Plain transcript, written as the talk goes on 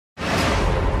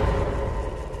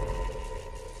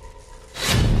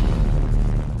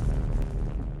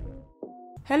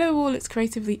Hello all, it's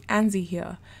Creativelyanzy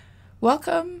here.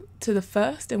 Welcome to the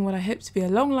first in what I hope to be a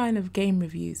long line of game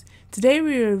reviews. Today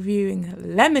we are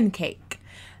reviewing Lemon Cake.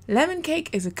 Lemon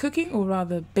Cake is a cooking or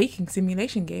rather baking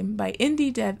simulation game by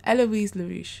indie dev Eloise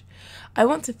LaRouche. I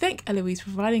want to thank Eloise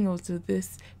for providing us with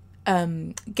this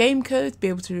game code to be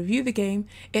able to review the game.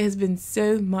 It has been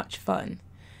so much fun.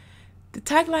 The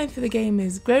tagline for the game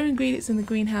is grow ingredients in the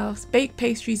greenhouse, bake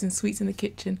pastries and sweets in the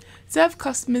kitchen, serve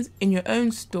customers in your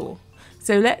own store.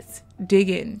 So let's dig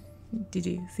in. Did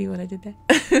you see what I did there?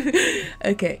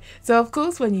 Okay, so of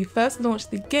course when you first launch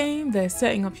the game, they're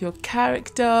setting up your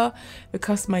character, the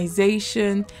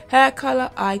customization, hair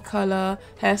color, eye color,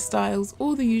 hairstyles,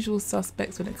 all the usual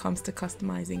suspects when it comes to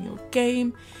customizing your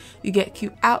game. You get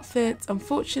cute outfits.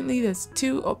 Unfortunately, there's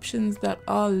 2 options that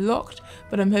are locked,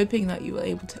 but I'm hoping that you are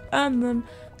able to earn them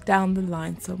down the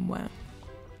line somewhere.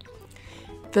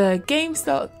 The game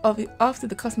starts, after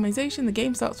the customization, the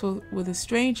game starts with a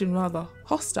strange and rather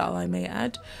hostile, I may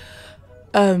add,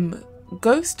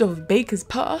 ghost of Baker's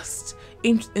past,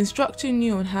 instructing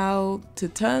you on how to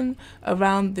turn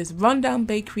around this rundown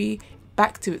bakery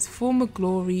back to its former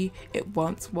glory it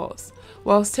once was,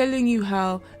 whilst telling you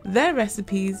how their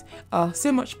recipes are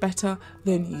so much better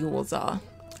than yours are.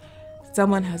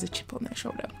 Someone has a chip on their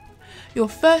shoulder. Your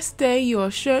first day, you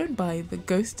are shown by the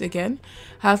ghost again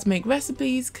how to make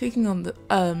recipes, clicking on the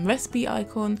recipe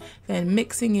icon, then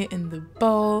mixing it in the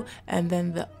bowl, and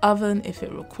then the oven if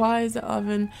it requires the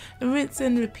oven, and rinse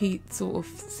and repeat, sort of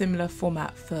similar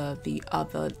format for the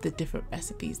different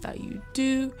recipes that you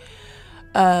do.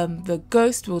 The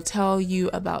ghost will tell you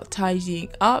about tidying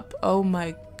up. Oh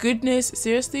my goodness,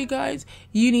 seriously guys,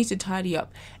 you need to tidy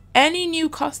up. Any new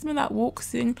customer that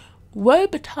walks in, woe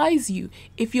betides you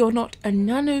if you're a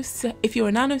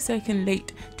nanosecond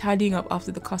late tidying up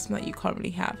after the customer that you currently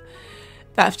have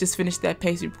that have just finished their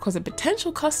pastry, because a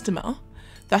potential customer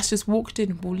that's just walked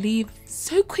in will leave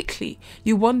so quickly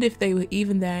you wonder if they were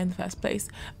even there in the first place.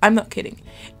 I'm not kidding.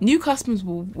 New customers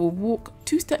will walk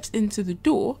 2 steps into the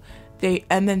door,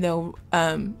 and then they'll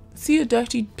see a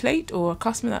dirty plate or a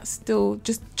customer that's still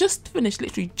just finished,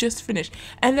 literally just finished,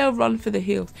 and they'll run for the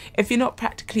hills if you're not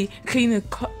practically cleaning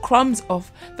the crumbs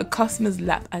off the customer's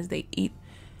lap as they eat.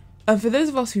 And for those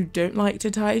of us who don't like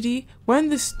to tidy, when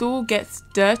the store gets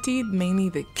dirty, mainly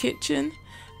the kitchen,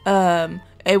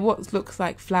 what looks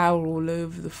like flour all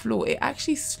over the floor, it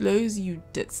actually slows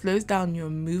down your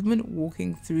movement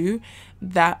walking through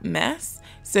that mess.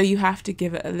 So you have to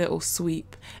give it a little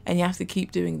sweep, and you have to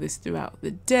keep doing this throughout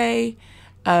the day.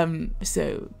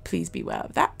 So please beware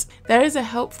of that. There is a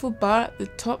helpful bar at the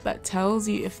top that tells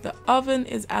you if the oven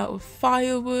is out of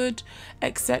firewood,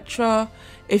 etc.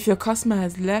 If your customer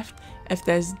has left, if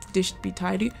there's a dish to be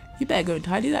tidy, you better go and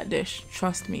tidy that dish,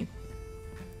 trust me.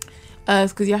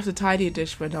 Because you have to tidy a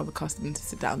dish for another customer to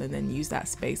sit down and then use that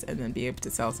space and then be able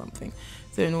to sell something.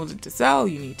 So in order to sell,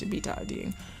 you need to be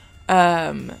tidying.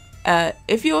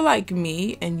 If you're like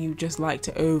me and you just like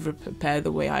to over prepare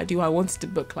the way I do, I wanted to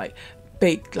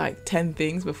bake like 10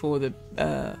 things before the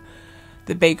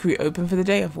bakery open for the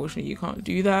day. Unfortunately, you can't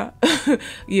do that.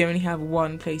 You only have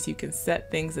one place you can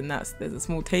set things, and there's a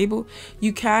small table.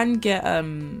 You can get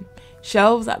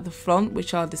shelves at the front,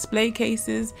 which are display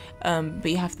cases, but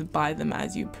you have to buy them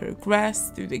as you progress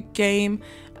through the game,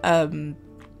 and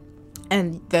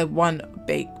they're one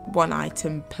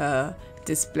item per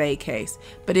display case.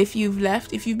 But if you've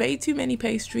made too many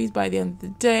pastries by the end of the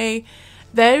day,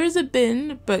 there is a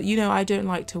bin, but you know I don't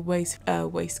like to waste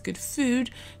good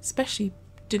food, especially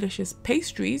delicious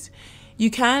pastries. You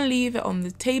can leave it on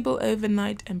the table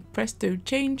overnight, and presto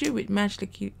change, which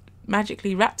magically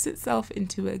wraps itself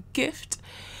into a gift,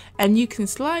 and you can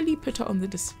slyly put it on the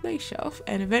display shelf,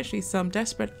 and eventually some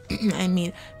desperate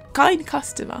kind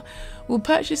customer will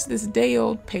purchase this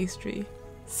day-old pastry.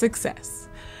 Success.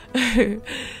 So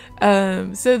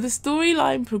the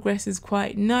storyline progresses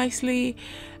quite nicely.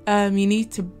 You're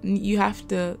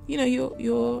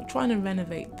trying to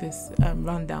renovate this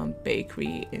rundown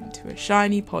bakery into a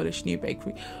shiny, polished new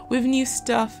bakery with new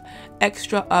stuff,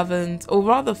 extra ovens, or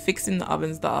rather fixing the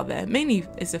ovens that are there. Mainly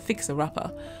it's a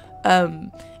fixer-upper.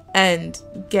 And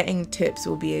getting tips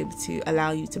will be able to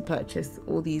allow you to purchase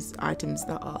all these items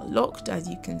that are locked, as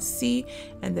you can see,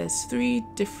 and there's 3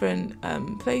 different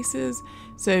places,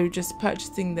 so just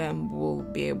purchasing them will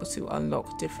be able to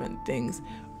unlock different things.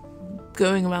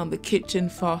 Going around the kitchen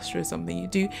faster is something you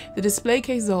do. The display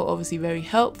cases are obviously very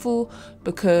helpful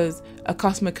because a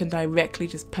customer can directly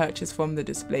just purchase from the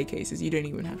display cases. You don't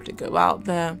even have to go out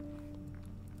there.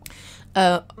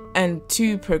 And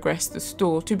to progress the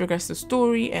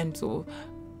story and sort of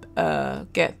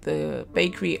get the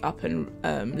bakery up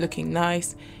and looking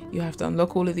nice, you have to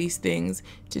unlock all of these things.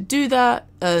 To do that,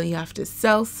 you have to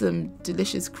sell some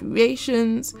delicious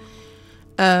creations.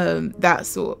 That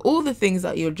sort of, all the things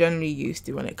that you're generally used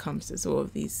to when it comes to sort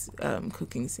of these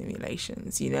cooking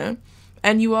simulations, you know.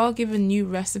 And you are given new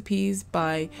recipes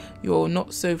by your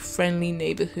not so friendly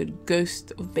neighborhood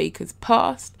ghost of bakers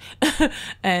past,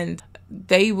 and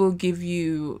they will give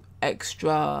you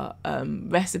extra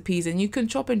recipes, and you can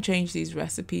chop and change these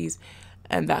recipes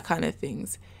and that kind of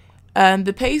things.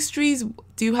 The pastries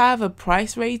do have a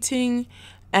price rating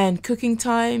and cooking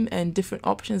time and different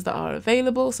options that are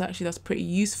available, so actually that's pretty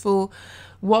useful.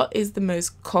 What is the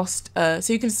most cost, so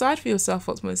you can decide for yourself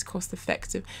what's most cost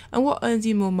effective and what earns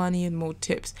you more money and more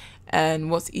tips, and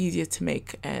what's easier to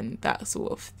make and that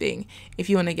sort of thing if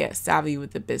you want to get savvy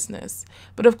with the business.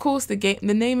 But of course the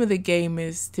name of the game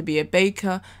is to be a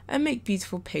baker and make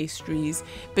beautiful pastries,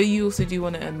 but you also do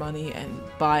want to earn money and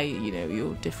buy, you know,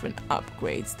 your different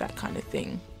upgrades, that kind of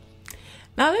thing.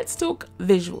 Now let's talk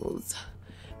visuals.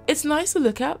 It's nice to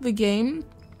look at the game.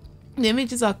 The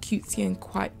images are cutesy and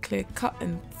quite clear cut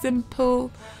and simple.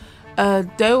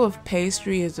 Dough of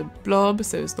pastry is a blob,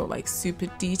 so it's not like super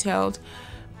detailed,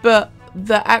 but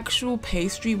the actual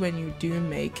pastry, when you do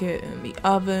make it in the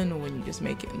oven or when you just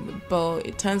make it in the bowl,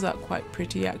 it turns out quite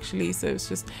pretty actually. So it's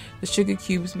just the sugar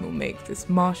cubes will make this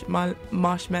marshmallow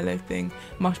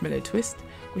twist,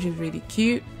 which is really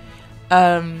cute.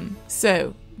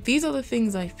 So these are the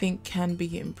things I think can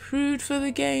be improved for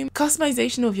the game.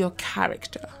 Customization of your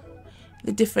character.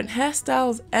 The different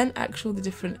hairstyles and the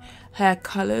different hair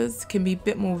colors can be a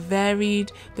bit more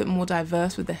varied, a bit more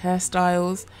diverse with the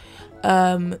hairstyles.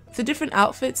 The different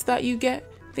outfits that you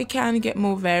get, they can get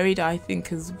more varied, I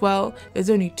think, as well.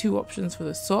 There's only 2 options for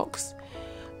the socks.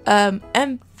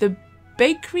 And the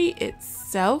bakery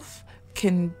itself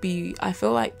can be, I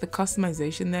feel like the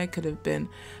customization there could have been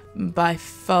by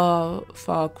far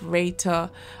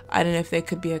greater. I don't know if there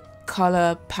could be a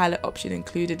color palette option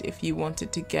included if you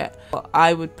wanted to get,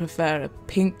 I would prefer a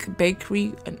pink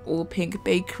bakery, an all pink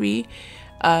bakery.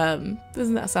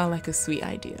 Doesn't that sound like a sweet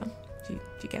idea? Do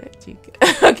you get it?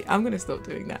 Okay, I'm gonna stop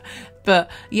doing that. But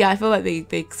yeah, I feel like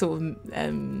they sort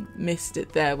of missed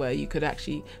it there, where you could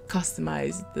actually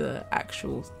customize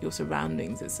your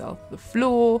surroundings itself, the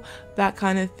floor, that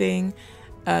kind of thing.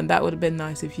 That would have been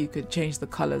nice if you could change the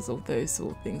colors of those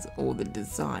sort of things or the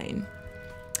design.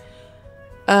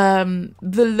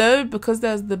 The load, because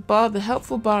there's the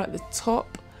helpful bar at the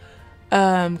top,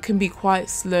 can be quite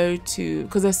slow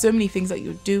because there's so many things that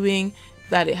you're doing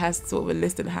that it has sort of a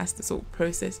list and it has to sort of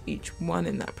process each one,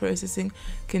 and that processing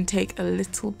can take a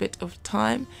little bit of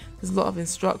time. There's a lot of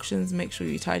instructions. Make sure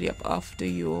you tidy up after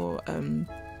your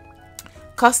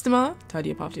customer.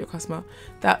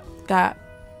 That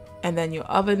and then your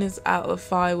oven is out of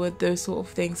firewood. Those sort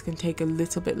of things can take a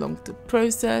little bit long to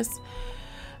process.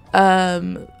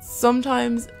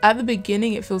 Sometimes at the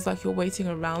beginning it feels like you're waiting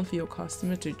around for your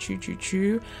customer to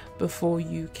chew before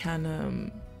you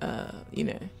can you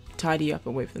know, tidy up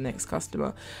and wait for the next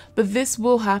customer. But this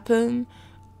will happen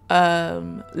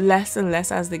less and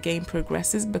less as the game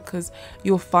progresses, because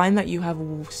you'll find that you have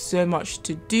so much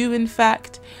to do. In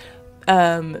fact,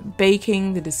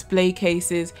 baking, the display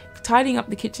cases, tidying up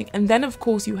the kitchen, and then of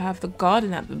course you have the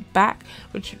garden at the back,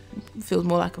 which feels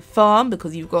more like a farm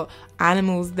because you've got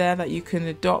animals there that you can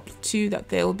adopt to, that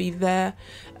they'll be there.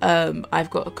 I've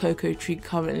got a cocoa tree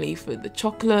currently for the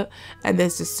chocolate, and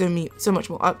there's just so much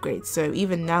more upgrades. So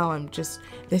even now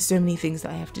there's so many things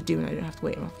that I have to do and I don't have to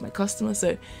wait around for my customer.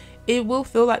 So it will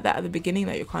feel like that at the beginning,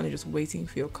 that you're kind of just waiting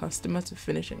for your customer to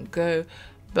finish and go,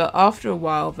 but after a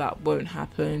while that won't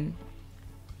happen.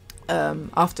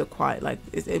 After quite, like,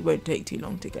 it won't take too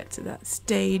long to get to that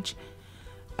stage.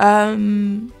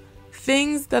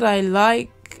 Things that I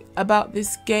like about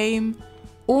this game,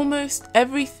 almost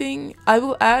everything. I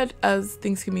will add, as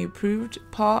things can be improved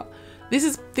part. This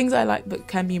is things I like but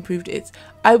can be improved.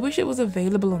 I wish it was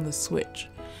available on the Switch,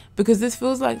 because this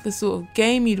feels like the sort of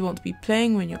game you'd want to be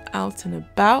playing when you're out and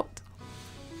about.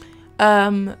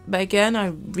 But again, I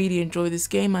really enjoy this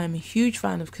game. I'm a huge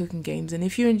fan of cooking games, and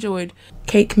if you enjoyed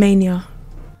Cake Mania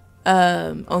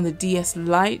on the DS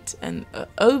Lite and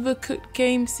Overcooked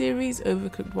game series,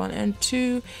 Overcooked 1 and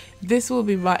 2, this will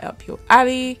be right up your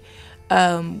alley,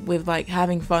 with like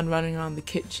having fun running around the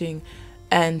kitchen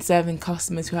and serving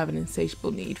customers who have an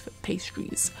insatiable need for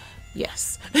pastries.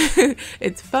 Yes,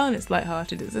 it's fun, it's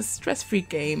lighthearted, it's a stress-free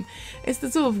game. It's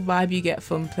the sort of vibe you get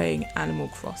from playing Animal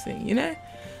Crossing, you know?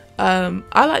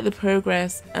 I like the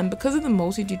progress, and because of the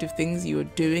multitude of things you are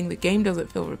doing, the game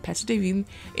doesn't feel repetitive, even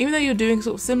though you're doing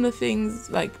sort of similar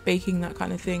things like baking, that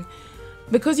kind of thing.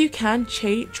 because you can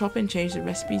chop and change the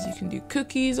recipes. You can do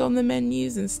cookies on the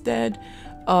menus instead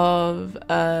of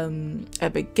a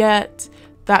baguette,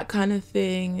 that kind of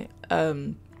thing.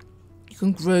 You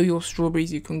can grow your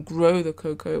strawberries, you can grow the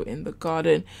cocoa in the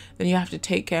garden. Then you have to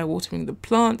take care of watering the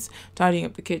plants, tidying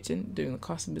up the kitchen, doing the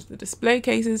customers, the display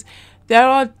cases. There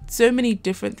are so many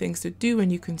different things to do,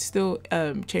 and you can still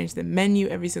change the menu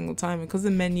every single time, because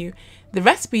the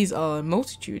recipes are a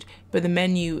multitude, but the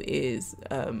menu is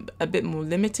a bit more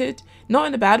limited. Not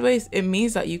in a bad way. It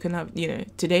means that you can have,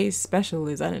 today's special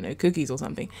is, I don't know, cookies or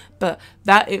something, but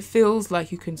that it feels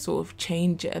like you can sort of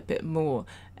change it a bit more,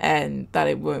 and that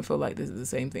it won't feel like this is the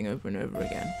same thing over and over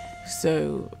again.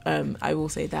 So I will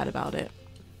say that about it.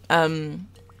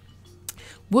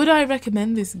 Would I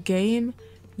recommend this game?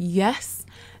 Yes.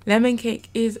 Lemon Cake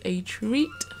is a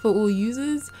treat for all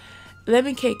users.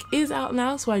 Lemon Cake is out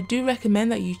now, so I do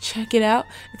recommend that you check it out.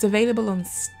 It's available on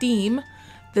Steam.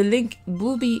 The link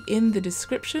will be in the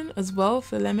description as well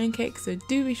for Lemon Cake, so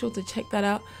do be sure to check that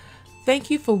out. Thank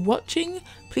you for watching.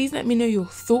 Please let me know your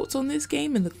thoughts on this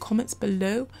game in the comments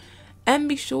below, and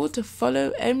be sure to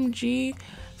follow MG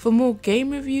for more game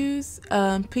reviews.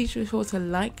 Please be sure to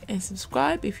like and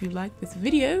subscribe if you like this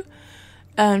video.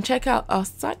 Check out our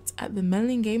site at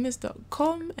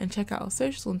themelaningamers.com, and check out our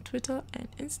socials on Twitter and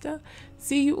Insta.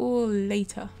 See you all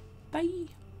later. Bye.